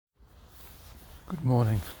Good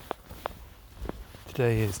morning.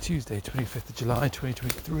 Today is Tuesday, 25th of July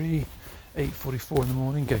 2023, 8:44 in the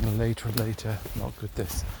morning, getting later and later. Not good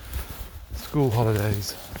this. School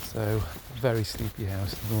holidays, so very sleepy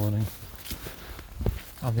house in the morning.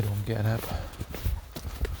 I'm the one getting up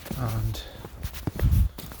and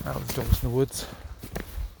out with the dogs in the woods.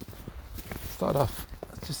 Start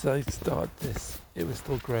this. It was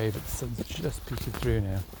still grey, but the sun's just peeking through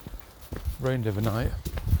now. Rained overnight,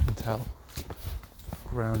 I can tell.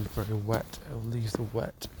 Ground is very wet, leaves are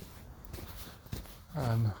wet.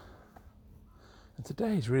 And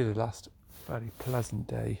today is really the last very pleasant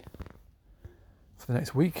day for the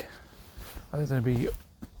next week. I think it's going to be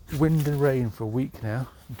wind and rain for a week now,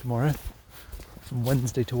 from tomorrow, from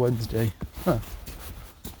Wednesday to Wednesday.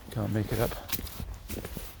 Can't make it up.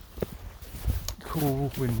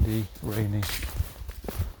 Cool, windy, rainy.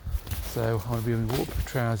 So I'm going to be on waterproof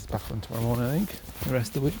trousers back on tomorrow morning, I think, the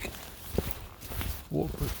rest of the week.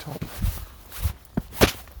 Waterproof top.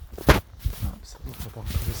 Absolutely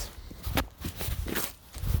bonkers.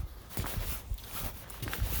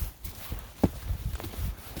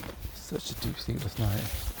 Such a deep sleepless night.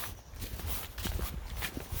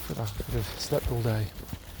 I could have slept all day.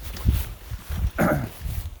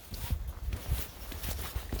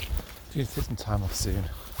 Due to take some time off soon.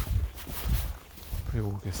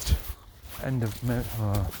 Pre-August. End of May.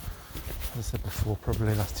 As I said before,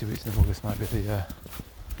 probably last 2 weeks of August might be the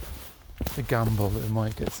gamble that we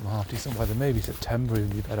might get some half decent weather. Maybe September even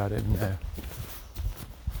be better, I don't know.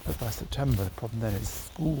 But by September, the problem then is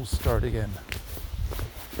schools start again.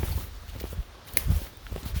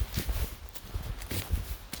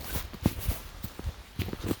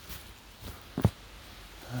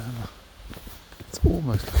 It's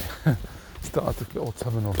almost started to look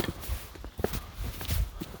autumnal.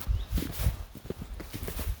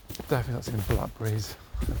 Definitely not seeing blackberries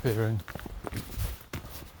appearing.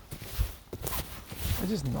 It's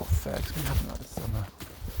just not fair because we haven't had the summer.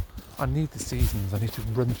 I need the seasons. I need to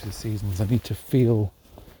run through the seasons. I need to feel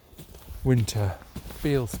winter,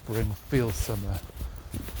 feel spring, feel summer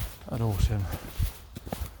and autumn.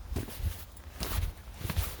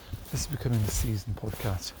 This is becoming the season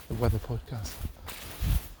podcast, the weather podcast.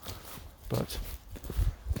 But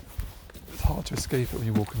it's hard to escape it when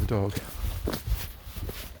you're walking the dog.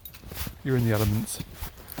 You're in the elements.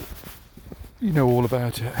 You know all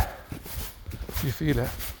about it. You feel it.